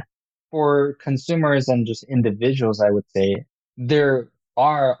with? Either. For consumers and just individuals, I would say there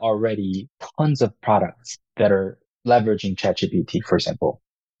are already tons of products that are leveraging ChatGPT, for example.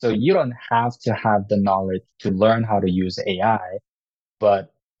 So you don't have to have the knowledge to learn how to use AI,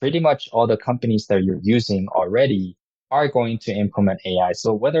 but pretty much all the companies that you're using already are going to implement AI.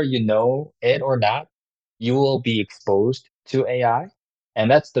 So whether you know it or not, you will be exposed to AI. And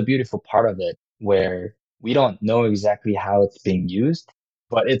that's the beautiful part of it, where we don't know exactly how it's being used,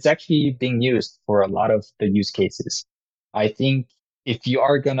 but it's actually being used for a lot of the use cases. I think if you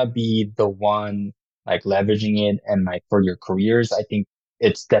are going to be the one like leveraging it and like for your careers, I think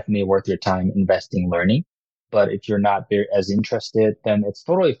it's definitely worth your time investing learning. But if you're not very as interested, then it's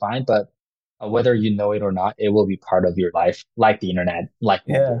totally fine. But whether you know it or not, it will be part of your life, like the internet, like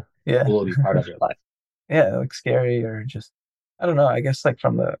Yeah, mobile. It yeah. will be part of your life. Yeah, like scary or just I don't know. I guess like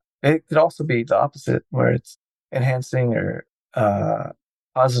from the it could also be the opposite where it's enhancing or uh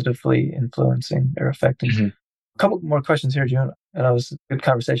positively influencing or affecting. Mhm. A couple more questions here, June. I know this is a good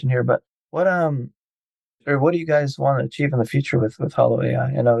conversation here, but what or what do you guys want to achieve in the future with Hollow AI?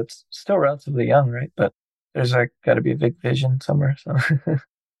 I know it's still relatively young, right? But there's like got to be a big vision somewhere. So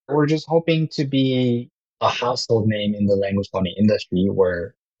We're just hoping to be a household name in the language learning industry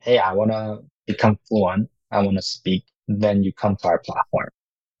where, hey, I want to become fluent. I want to speak. Then you come to our platform.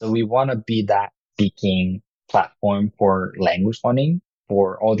 So we want to be that speaking platform for language learning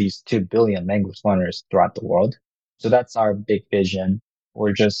for all these 2 billion language learners throughout the world. So that's our big vision.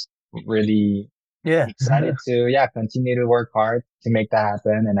 We're just really yeah, excited to, yeah, continue to work hard to make that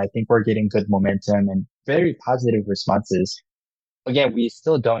happen. And I think we're getting good momentum and very positive responses. Again, we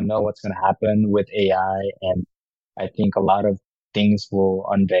still don't know what's going to happen with AI. And I think a lot of things will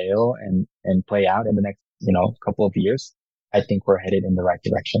unveil and play out in the next, couple of years. I think we're headed in the right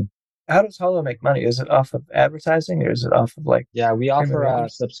direction. how does Hollow make money? Is it off of advertising or is it off of like Yeah, we premium offer a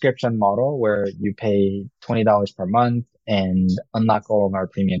users? subscription model where you pay $20 per month and unlock all of our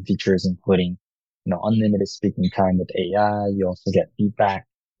premium features, including, unlimited speaking time with AI. You also get feedback.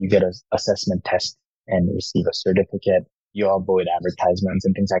 You get an assessment test and receive a certificate. You avoid advertisements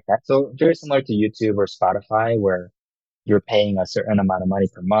and things like that. So very similar to YouTube or Spotify, where you're paying a certain amount of money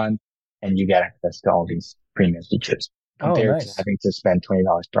per month and you get access to all these premium features Oh, compared to nice. having to spend $20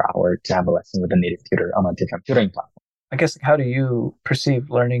 per hour to have a lesson with a native tutor on a different tutoring platform. I guess how do you perceive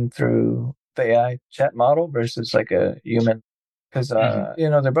learning through the AI chat model versus like a human? Because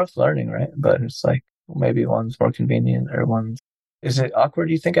Mhm. they're both learning, right? But it's like maybe one's more convenient or one's. Is it awkward?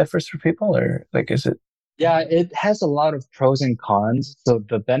 Do you think at first for people, or like is it? Yeah, it has a lot of pros and cons. So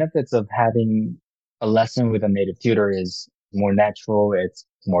the benefits of having a lesson with a native tutor is more natural, it's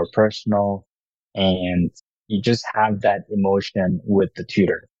more personal, and you just have that emotion with the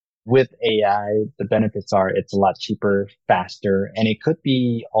tutor. With AI, the benefits are it's a lot cheaper, faster, and it could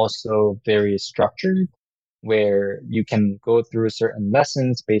be also very structured where you can go through certain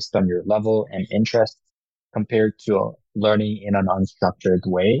lessons based on your level and interest compared to learning in an unstructured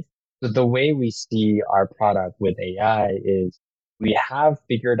way. So the way we see our product with AI is we have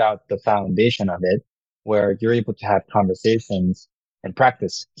figured out the foundation of it where you're able to have conversations and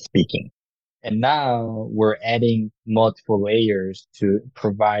practice speaking. And now we're adding multiple layers to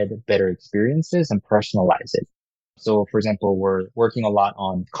provide better experiences and personalize it. So for example, we're working a lot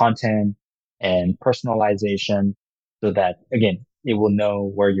on content and personalization. so that, again, it will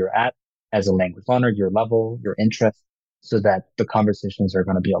know where you're at as a language learner, your level, your interest, so that the conversations are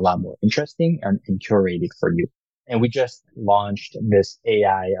going to be a lot more interesting and curated for you. And we just launched this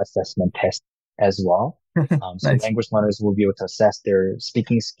AI assessment test as well. So Nice. language learners will be able to assess their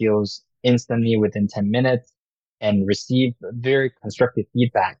speaking skills instantly within 10 minutes and receive very constructive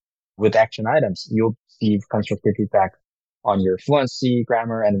feedback with action items. You'll receive constructive feedback on your fluency,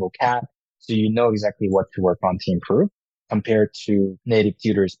 grammar, and vocab. So you know exactly what to work on to improve compared to native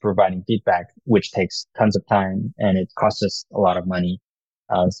tutors providing feedback, which takes tons of time and it costs us a lot of money.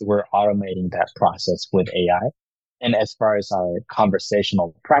 So we're automating that process with AI. And as far as our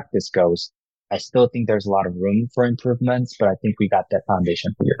conversational practice goes, I still think there's a lot of room for improvements, but I think we got that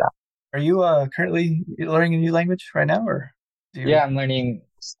foundation figured out. Are you currently learning a new language right now, or do you? Yeah, I'm learning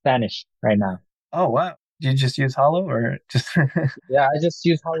Spanish right now. Oh wow, do you just use Hollow or just? Yeah, I just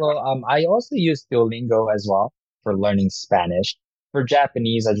use Hallo. I also use Duolingo as well for learning Spanish. For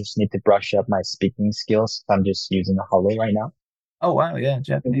Japanese, I just need to brush up my speaking skills. I'm just using Hallo right now. Oh wow, yeah, And we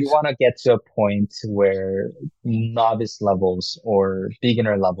Japanese. want to get to a point where novice levels or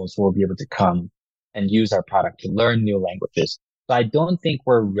beginner levels will be able to come and use our product to learn new languages. So I don't think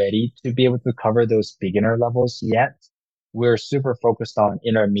we're ready to be able to cover those beginner levels yet. We're super focused on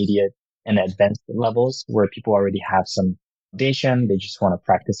intermediate and advanced levels where people already have some foundation. They just want to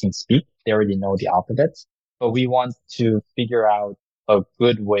practice and speak. They already know the alphabets, but we want to figure out a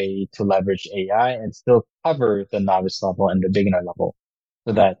good way to leverage AI and still cover the novice level and the beginner level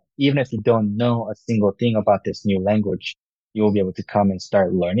so that even if you don't know a single thing about this new language, you will be able to come and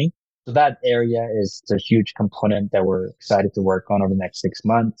start learning. So that area is a huge component that we're excited to work on over the next 6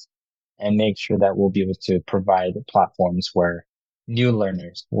 months and make sure that we'll be able to provide platforms where new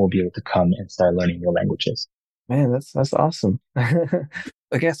learners will be able to come and start learning new languages. Man, that's awesome. I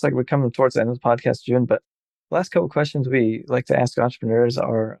guess like we're coming towards the end of the podcast, June, but the last couple of questions we like to ask entrepreneurs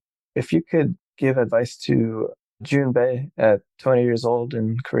are if you could give advice to June Bae at 20 years old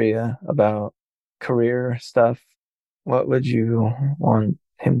in Korea about career stuff, what would you want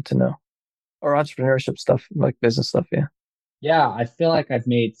him to know? Or entrepreneurship stuff, like business stuff, yeah. Yeah, I feel like I've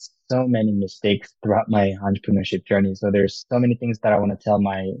made so many mistakes throughout my entrepreneurship journey. So there's so many things that I want to tell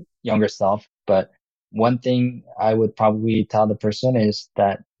my younger self. But one thing I would probably tell the person is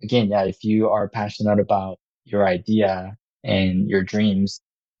that, again, yeah, if you are passionate about your idea and your dreams,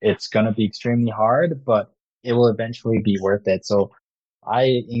 it's going to be extremely hard, but it will eventually be worth it. So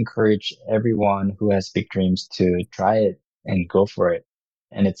I encourage everyone who has big dreams to try it and go for it.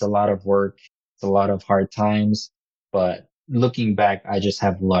 And it's a lot of work. It's a lot of hard times, but looking back, I just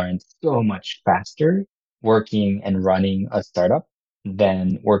have learned so much faster working and running a startup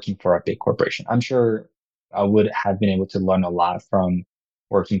than working for a big corporation. I'm sure I would have been able to learn a lot from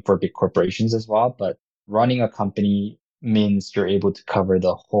working for big corporations as well, but running a company means you're able to cover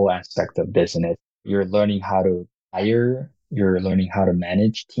the whole aspect of business. You're learning how to hire, you're learning how to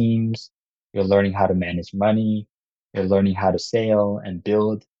manage teams, you're learning how to manage money, you're learning how to sell and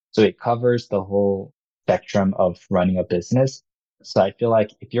build. So it covers the whole spectrum of running a business. So I feel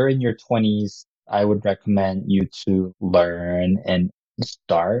like if you're in your 20s, I would recommend you to learn and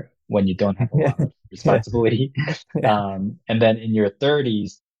start when you don't have a Yeah. lot of Yeah. responsibility. Yeah. And then in your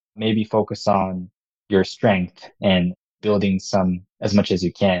 30s, maybe focus on your strength and building some as much as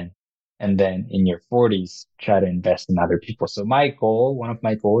you can. And then in your 40s, try to invest in other people. So my goal, one of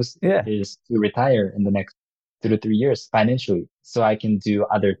my goals Yeah. is to retire in the next 2 to 3 years financially so I can do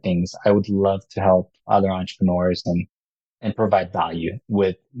other things. I would love to help other entrepreneurs and provide value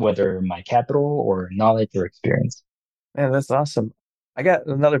with whether my capital or knowledge or experience. Man, that's awesome. I got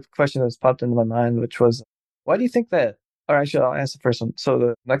another question that's popped into my mind, which was, why do you think that? Or actually, I'll ask the first one. So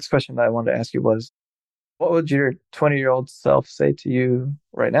the next question that I wanted to ask you was, what would your 20-year-old self say to you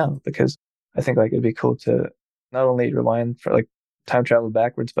right now? Because I think like it'd be cool to not only rewind for like time travel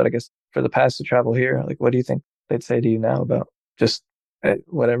backwards, but I guess for the past to travel here. Like, what do you think they'd say to you now about just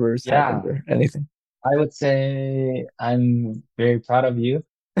whatever's happened Yeah, or anything? I would say I'm very proud of you.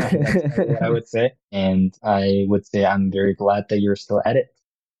 That's probably what I would say. And I would say I'm very glad that you're still at it.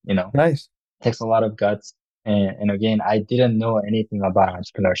 You know, Nice. takes a lot of guts. And again, I didn't know anything about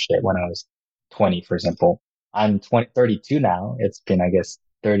entrepreneurship when I was 20, for example. I'm 32 now. It's been, I guess,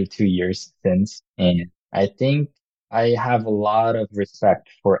 32 years since. And I think I have a lot of respect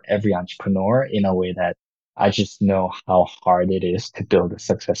for every entrepreneur in a way that I just know how hard it is to build a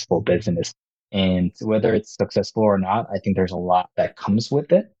successful business. And whether it's successful or not, I think there's a lot that comes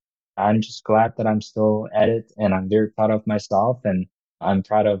with it. I'm just glad that I'm still at it and I'm very proud of myself and I'm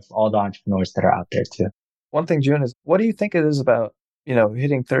proud of all the entrepreneurs that are out there too. One thing, June, is what do you think it is about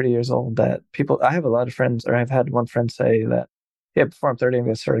hitting 30 years old that people, I have a lot of friends, or I've had one friend say that, yeah, before I'm 30, I'm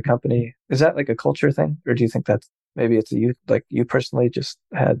going to start a company. Is that like a culture thing? Or do you think that's maybe it's a you, like you personally just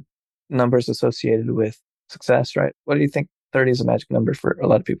had numbers associated with success, right? What do you think 30 is a magic number for a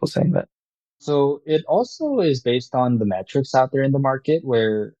lot of people saying that? So it also is based on the metrics out there in the market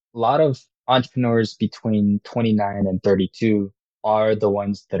where a lot of entrepreneurs between 29 and 32 are the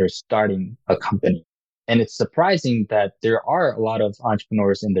ones that are starting a company. And it's surprising that there are a lot of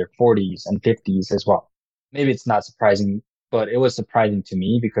entrepreneurs in their 40s and 50s as well. Maybe it's not surprising, but it was surprising to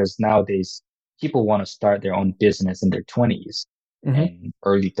me because nowadays people want to start their own business in their 20s Hmm. and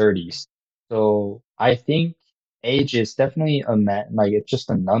early 30s. So I think age is definitely like it's just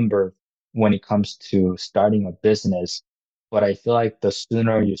a number when it comes to starting a business. But I feel like the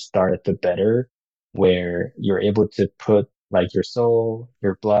sooner you start, the better, where you're able to put like your soul,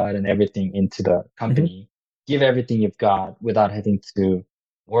 your blood, and everything into the Hmm. company, give everything you've got without having to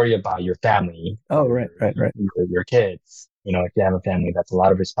worry about your family Oh, or right, right, right. your kids. If you have a family, that's a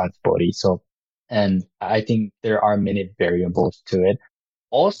lot of responsibility. So, and I think there are many variables to it.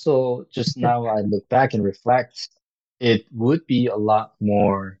 Also, just now I look back and reflect, it would be a lot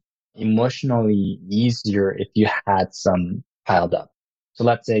more emotionally easier if you had some piled up. So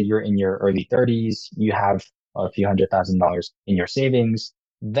let's say you're in your early 30s, you have a few $100,000 in your savings,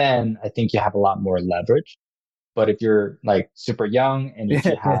 then I think you have a lot more leverage. But if you're like super young and if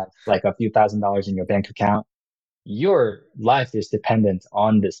Yeah, you yeah. have like a few $1,000s in your bank account, your life is dependent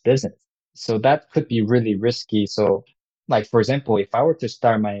on this business. So that could be really risky. So, like, for example, if I were to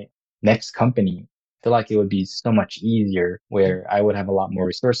start my next company, I feel like it would be so much easier where I would have a lot more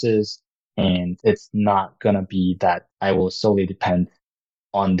resources and it's not going to be that I will solely depend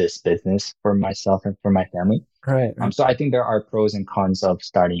on this business for myself and for my family. Right, right. So I think there are pros and cons of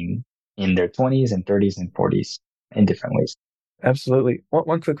starting in their 20s and 30s and 40s in different ways. Absolutely.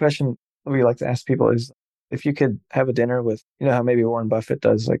 One quick question we like to ask people is if you could have a dinner with, how maybe Warren Buffett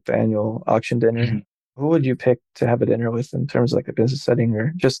does like the annual auction dinner, Mhm. who would you pick to have a dinner with in terms of like a business setting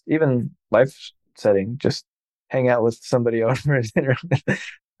or just even life setting? Just hang out with somebody over at dinner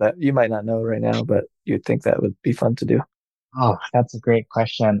that you might not know right now, but you'd think that would be fun to do. Oh, that's a great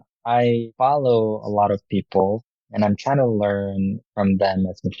question. I follow a lot of people and I'm trying to learn from them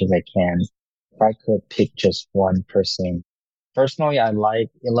as much as I can. If I could pick just one person, personally, I like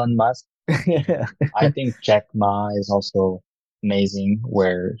Elon Musk Yeah. and I think Jack Ma is also amazing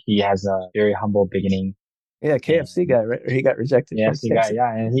where he has a very humble beginning Yeah, KFC and guy, right? Or he got rejected from yes, you got, KFC.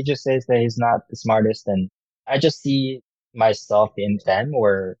 yeah, and he just says that he's not the smartest and I just see myself in them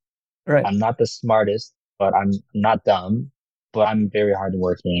where Right. I'm not the smartest, but I'm not dumb, but I'm very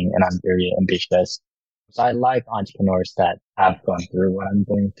hardworking and I'm very ambitious. So I like entrepreneurs that have gone through what I'm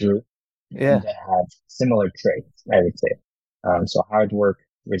going through and Yeah. that have similar traits, I would say. So hard work,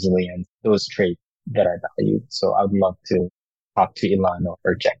 resilience, those traits that I value. So I would love to talk to Elon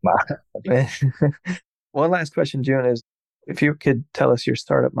or Jack Ma. That'd be cool. One last question, June, is if you could tell us your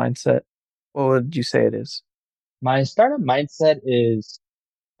startup mindset, what would you say it is? My startup mindset is,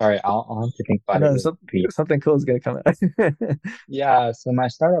 sorry, I'll have to think I about it know really quickly. something cool is going to come out. Yeah, so my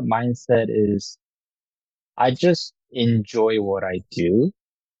startup mindset is I just enjoy what I do.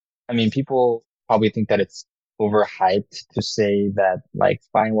 I mean, people probably think that it's overhyped to say that like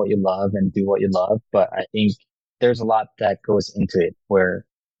find what you love and do what you love, but I think there's a lot that goes into it where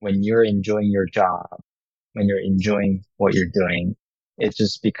when you're enjoying your job, when you're enjoying what you're doing, it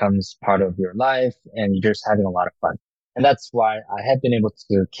just becomes part of your life and you're just having a lot of fun. And that's why I have been able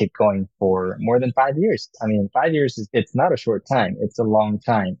to keep going for more than 5 years. I mean, 5 years it's not a short time. It's a long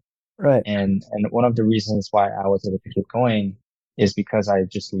time. Right. And one of the reasons why I was able to keep going is because I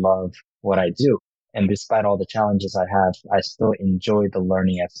just love what I do. And despite all the challenges I have, I still enjoy the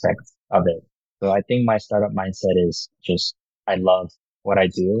learning aspect of it. So I think my startup mindset is just, I love what I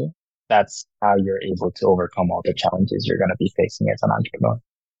do. That's how you're able to overcome all the challenges you're going to be facing as an entrepreneur.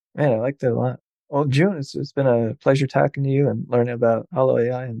 Man, I like that a lot. Well, June, it's been a pleasure talking to you and learning about Hollow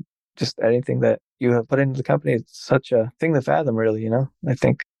AI and just anything that you have put into the company. It's such a thing to fathom, really,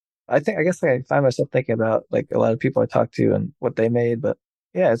 I guess I find myself thinking about like a lot of people I talk to and what they made, but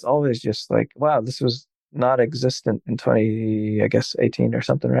yeah, it's always just like, wow, this was not existent in 20, I guess, 18 or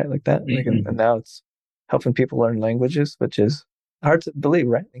something, right? Like that. Like, and Hmm. now it's helping people learn languages, which is hard to believe,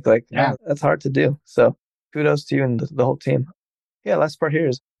 right? Like, Yeah. that's hard to do. So kudos to you and the whole team. Yeah, last part here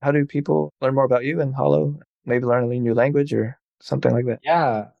is how do people learn more about you and Hollow? Maybe learn a new language or something like that.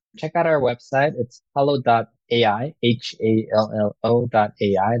 Yeah. Check out our website. It's hello.ai,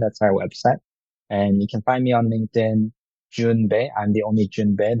 HALLO.ai. That's our website. And you can find me on LinkedIn, Jun Bei. I'm the only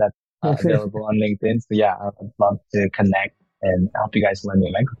Jun Bei that's available on LinkedIn. So yeah, I would love to connect. and help you guys learn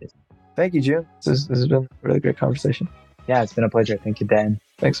new languages. Thank you, June. This has been a really great conversation. Yeah, it's been a pleasure. Thank you, Dan.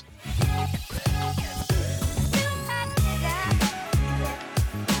 Thanks.